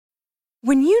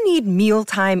When you need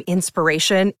mealtime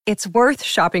inspiration, it's worth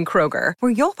shopping Kroger,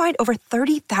 where you'll find over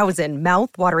 30,000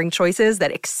 mouth-watering choices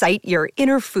that excite your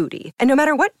inner foodie. And no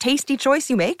matter what tasty choice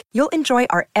you make, you'll enjoy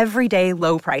our everyday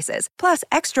low prices, plus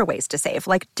extra ways to save,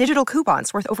 like digital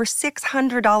coupons worth over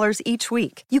 $600 each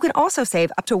week. You can also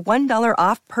save up to $1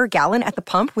 off per gallon at the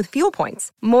pump with fuel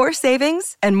points. More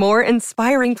savings and more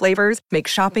inspiring flavors make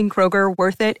shopping Kroger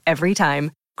worth it every time.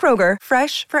 Kroger,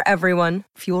 fresh for everyone.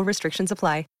 Fuel restrictions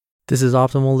apply. This is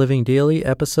Optimal Living Daily,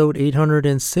 episode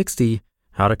 860,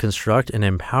 How to Construct an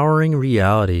Empowering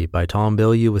Reality by Tom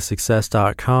Bilyeu with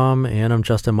Success.com. And I'm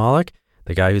Justin Malik,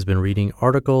 the guy who's been reading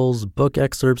articles, book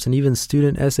excerpts, and even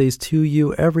student essays to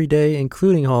you every day,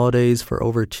 including holidays, for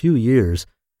over 2 years.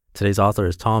 Today's author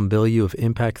is Tom Bilyeu of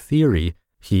Impact Theory.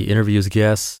 He interviews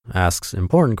guests, asks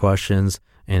important questions,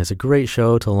 and it's a great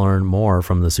show to learn more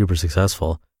from the super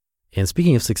successful. And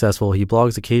speaking of successful, he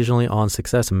blogs occasionally on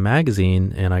Success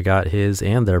Magazine, and I got his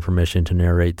and their permission to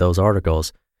narrate those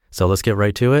articles. So let's get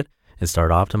right to it and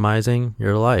start optimizing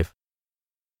your life.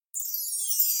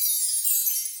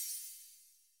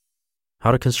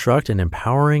 How to Construct an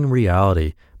Empowering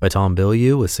Reality by Tom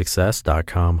Bilyeu with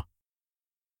Success.com.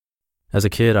 As a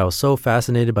kid, I was so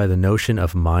fascinated by the notion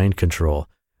of mind control.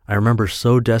 I remember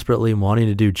so desperately wanting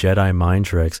to do Jedi mind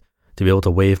tricks, to be able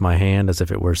to wave my hand as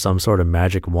if it were some sort of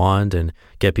magic wand and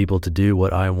get people to do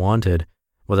what I wanted,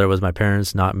 whether it was my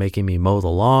parents not making me mow the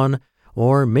lawn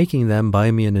or making them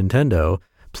buy me a Nintendo.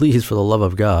 Please, for the love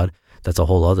of God, that's a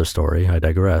whole other story. I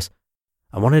digress.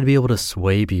 I wanted to be able to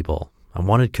sway people. I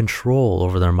wanted control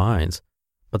over their minds.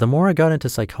 But the more I got into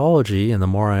psychology and the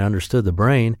more I understood the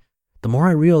brain, the more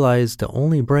I realized the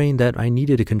only brain that I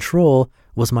needed to control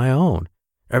was my own.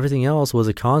 Everything else was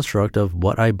a construct of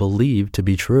what I believed to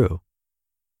be true.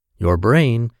 Your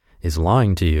brain is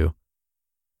lying to you.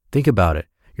 Think about it.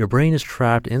 Your brain is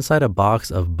trapped inside a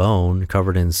box of bone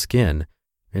covered in skin.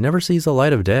 It never sees the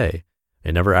light of day.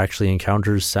 It never actually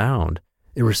encounters sound.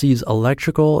 It receives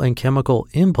electrical and chemical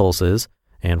impulses,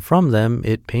 and from them,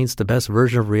 it paints the best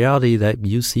version of reality that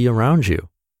you see around you.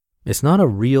 It's not a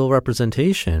real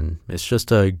representation. It's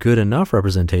just a good enough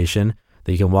representation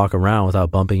that you can walk around without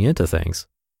bumping into things.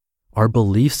 Our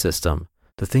belief system,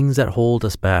 the things that hold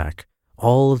us back,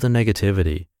 all of the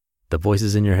negativity, the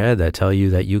voices in your head that tell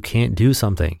you that you can't do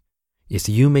something. It's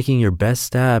you making your best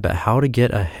stab at how to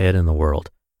get ahead in the world.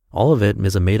 All of it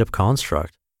is a made-up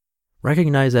construct.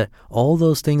 Recognize that all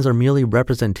those things are merely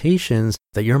representations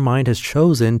that your mind has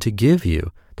chosen to give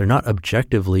you. They're not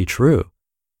objectively true.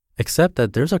 Accept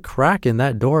that there's a crack in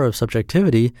that door of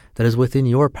subjectivity that is within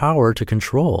your power to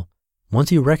control. Once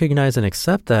you recognize and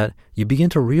accept that, you begin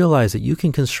to realize that you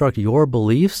can construct your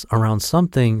beliefs around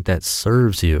something that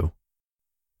serves you.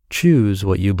 Choose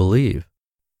what you believe.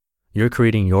 You're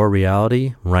creating your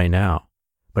reality right now,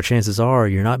 but chances are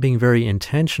you're not being very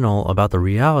intentional about the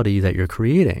reality that you're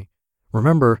creating.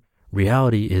 Remember,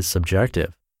 reality is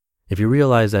subjective. If you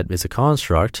realize that it's a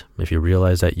construct, if you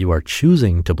realize that you are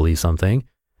choosing to believe something,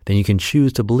 then you can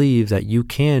choose to believe that you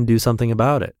can do something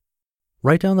about it.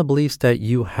 Write down the beliefs that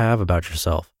you have about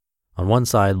yourself. On one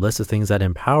side, list the things that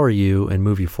empower you and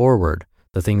move you forward,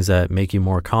 the things that make you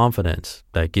more confident,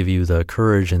 that give you the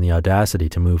courage and the audacity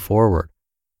to move forward.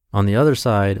 On the other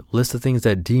side, list the things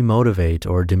that demotivate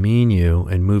or demean you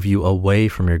and move you away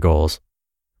from your goals.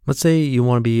 Let's say you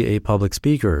want to be a public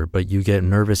speaker, but you get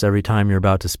nervous every time you're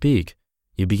about to speak.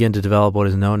 You begin to develop what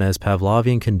is known as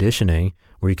Pavlovian conditioning,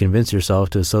 where you convince yourself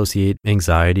to associate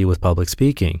anxiety with public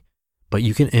speaking. But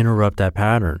you can interrupt that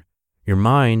pattern. Your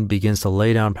mind begins to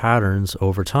lay down patterns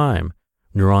over time.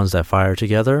 Neurons that fire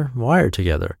together, wire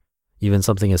together. Even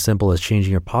something as simple as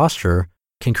changing your posture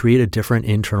can create a different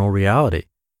internal reality.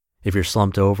 If you're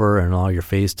slumped over and allow your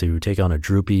face to take on a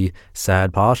droopy,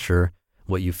 sad posture,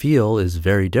 what you feel is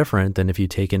very different than if you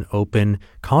take an open,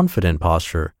 confident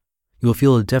posture. You will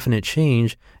feel a definite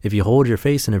change if you hold your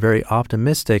face in a very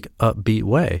optimistic, upbeat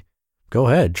way. Go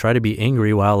ahead, try to be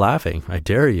angry while laughing. I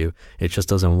dare you. It just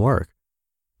doesn't work.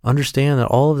 Understand that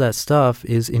all of that stuff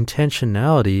is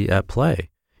intentionality at play.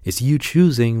 It's you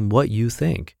choosing what you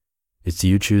think. It's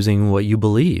you choosing what you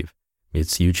believe.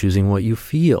 It's you choosing what you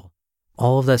feel.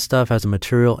 All of that stuff has a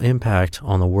material impact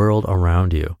on the world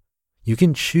around you. You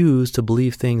can choose to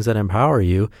believe things that empower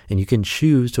you, and you can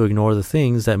choose to ignore the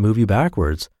things that move you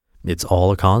backwards. It's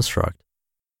all a construct.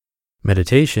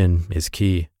 Meditation is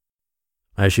key.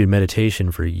 I issued meditation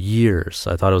for years.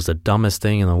 I thought it was the dumbest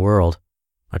thing in the world.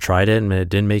 I tried it and it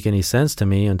didn't make any sense to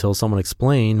me until someone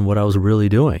explained what I was really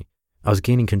doing. I was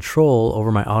gaining control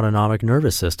over my autonomic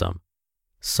nervous system.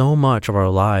 So much of our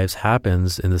lives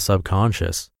happens in the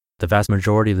subconscious. The vast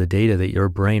majority of the data that your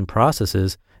brain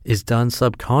processes is done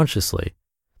subconsciously.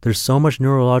 There's so much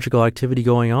neurological activity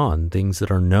going on, things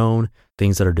that are known,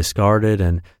 things that are discarded,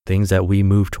 and things that we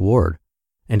move toward.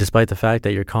 And despite the fact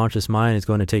that your conscious mind is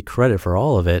going to take credit for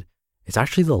all of it, it's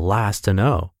actually the last to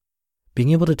know.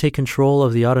 Being able to take control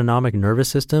of the autonomic nervous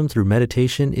system through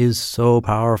meditation is so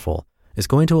powerful. It's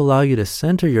going to allow you to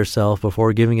center yourself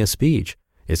before giving a speech.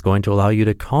 It's going to allow you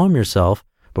to calm yourself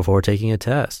before taking a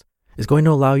test. It's going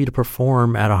to allow you to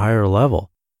perform at a higher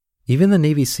level. Even the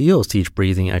Navy SEALs teach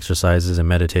breathing exercises and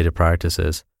meditative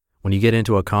practices. When you get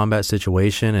into a combat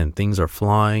situation and things are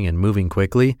flying and moving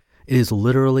quickly, it is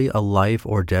literally a life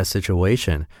or death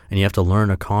situation, and you have to learn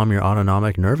to calm your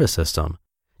autonomic nervous system.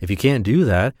 If you can't do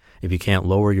that, if you can't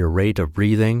lower your rate of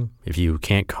breathing, if you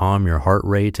can't calm your heart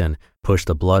rate and push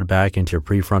the blood back into your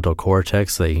prefrontal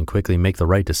cortex so that you can quickly make the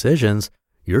right decisions,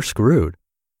 you're screwed.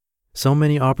 So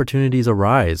many opportunities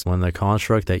arise when the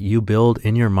construct that you build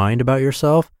in your mind about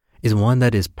yourself is one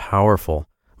that is powerful,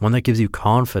 one that gives you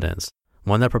confidence,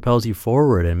 one that propels you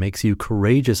forward and makes you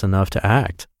courageous enough to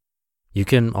act. You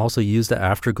can also use the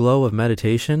afterglow of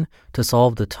meditation to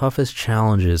solve the toughest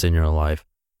challenges in your life.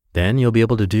 Then you'll be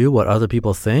able to do what other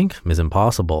people think is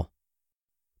impossible.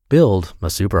 Build a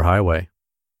superhighway.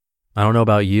 I don't know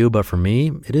about you, but for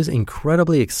me, it is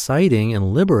incredibly exciting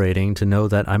and liberating to know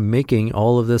that I'm making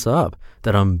all of this up,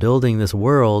 that I'm building this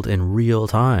world in real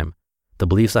time. The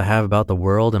beliefs I have about the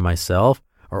world and myself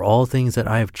are all things that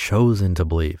I have chosen to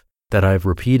believe, that I've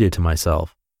repeated to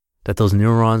myself. That those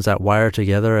neurons that wire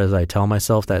together as I tell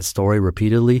myself that story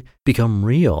repeatedly become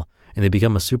real, and they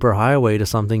become a superhighway to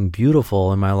something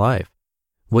beautiful in my life.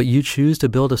 What you choose to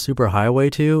build a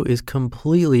superhighway to is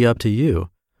completely up to you.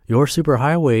 Your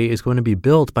superhighway is going to be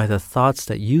built by the thoughts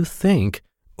that you think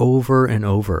over and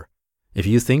over. If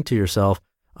you think to yourself,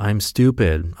 I'm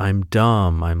stupid, I'm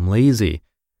dumb, I'm lazy,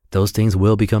 those things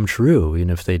will become true, even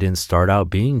if they didn't start out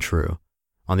being true.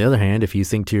 On the other hand, if you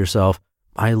think to yourself,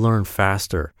 I learn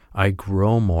faster, I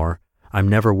grow more, I'm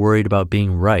never worried about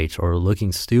being right or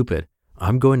looking stupid,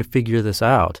 I'm going to figure this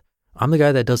out, I'm the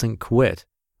guy that doesn't quit,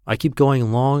 I keep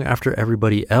going long after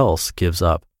everybody else gives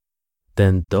up,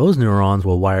 then those neurons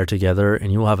will wire together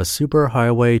and you will have a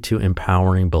superhighway to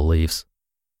empowering beliefs.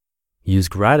 Use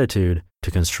gratitude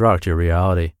to construct your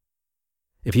reality.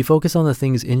 If you focus on the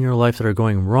things in your life that are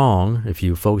going wrong, if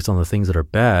you focus on the things that are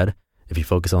bad, if you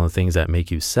focus on the things that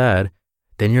make you sad,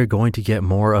 then you're going to get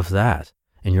more of that.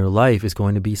 And your life is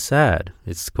going to be sad.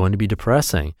 It's going to be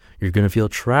depressing. You're going to feel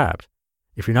trapped.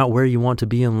 If you're not where you want to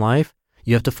be in life,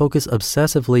 you have to focus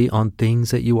obsessively on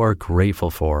things that you are grateful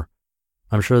for.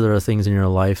 I'm sure there are things in your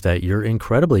life that you're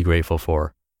incredibly grateful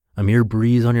for. A mere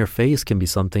breeze on your face can be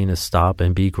something to stop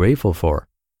and be grateful for.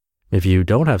 If you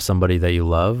don't have somebody that you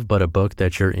love, but a book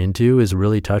that you're into is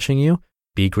really touching you,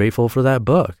 be grateful for that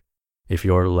book. If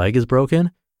your leg is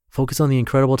broken, focus on the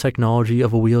incredible technology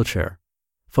of a wheelchair.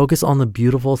 Focus on the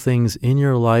beautiful things in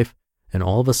your life, and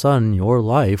all of a sudden, your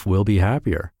life will be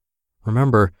happier.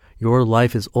 Remember, your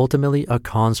life is ultimately a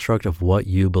construct of what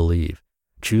you believe.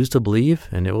 Choose to believe,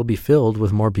 and it will be filled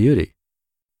with more beauty.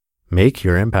 Make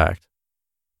your impact.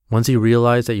 Once you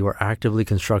realize that you are actively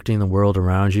constructing the world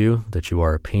around you, that you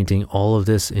are painting all of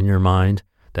this in your mind,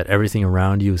 that everything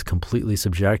around you is completely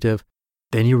subjective,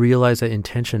 then you realize that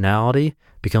intentionality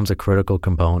becomes a critical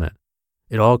component.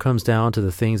 It all comes down to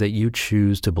the things that you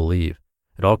choose to believe.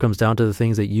 It all comes down to the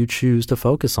things that you choose to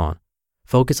focus on.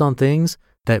 Focus on things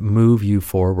that move you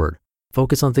forward.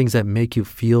 Focus on things that make you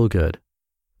feel good.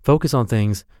 Focus on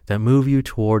things that move you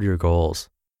toward your goals.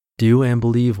 Do and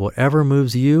believe whatever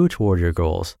moves you toward your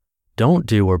goals. Don't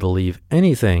do or believe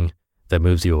anything that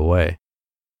moves you away.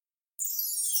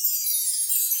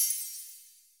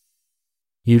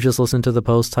 You just listened to the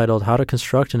post titled How to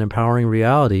Construct an Empowering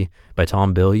Reality by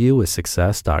Tom Bilyeu with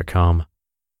Success.com.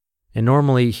 And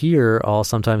normally here, I'll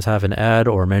sometimes have an ad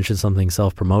or mention something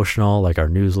self-promotional like our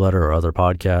newsletter or other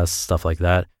podcasts, stuff like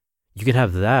that. You can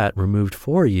have that removed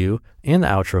for you and the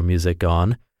outro music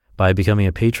gone by becoming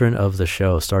a patron of the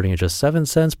show, starting at just 7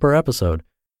 cents per episode.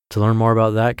 To learn more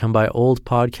about that, come by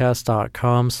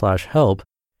oldpodcast.com/help.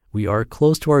 We are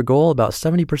close to our goal, about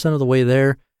 70% of the way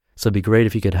there. So it'd be great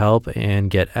if you could help and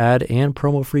get ad and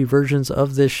promo-free versions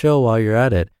of this show while you're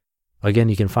at it. Again,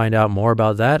 you can find out more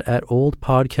about that at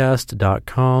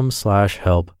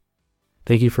oldpodcast.com/help.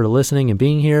 Thank you for listening and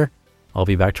being here. I'll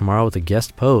be back tomorrow with a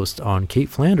guest post on Kate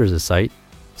Flanders' site.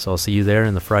 So I'll see you there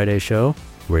in the Friday show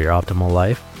where your optimal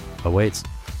life awaits.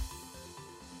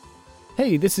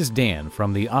 Hey, this is Dan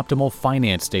from the Optimal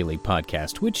Finance Daily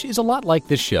podcast, which is a lot like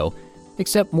this show,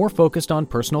 except more focused on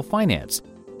personal finance.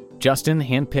 Justin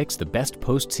handpicks the best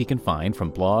posts he can find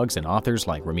from blogs and authors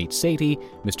like Ramit Sethi,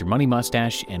 Mr. Money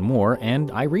Mustache, and more, and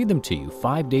I read them to you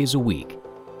 5 days a week.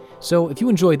 So if you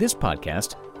enjoy this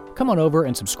podcast, come on over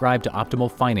and subscribe to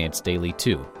Optimal Finance Daily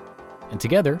too. And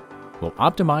together, we'll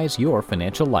optimize your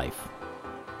financial life.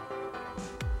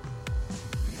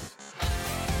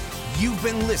 You've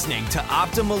been listening to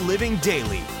Optimal Living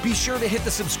Daily. Be sure to hit the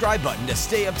subscribe button to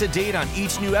stay up to date on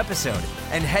each new episode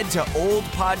and head to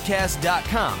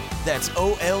oldpodcast.com. That's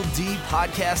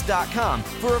OLDpodcast.com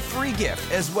for a free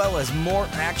gift as well as more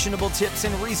actionable tips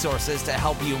and resources to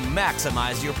help you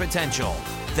maximize your potential.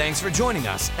 Thanks for joining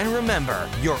us, and remember,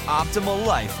 your optimal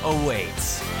life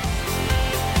awaits.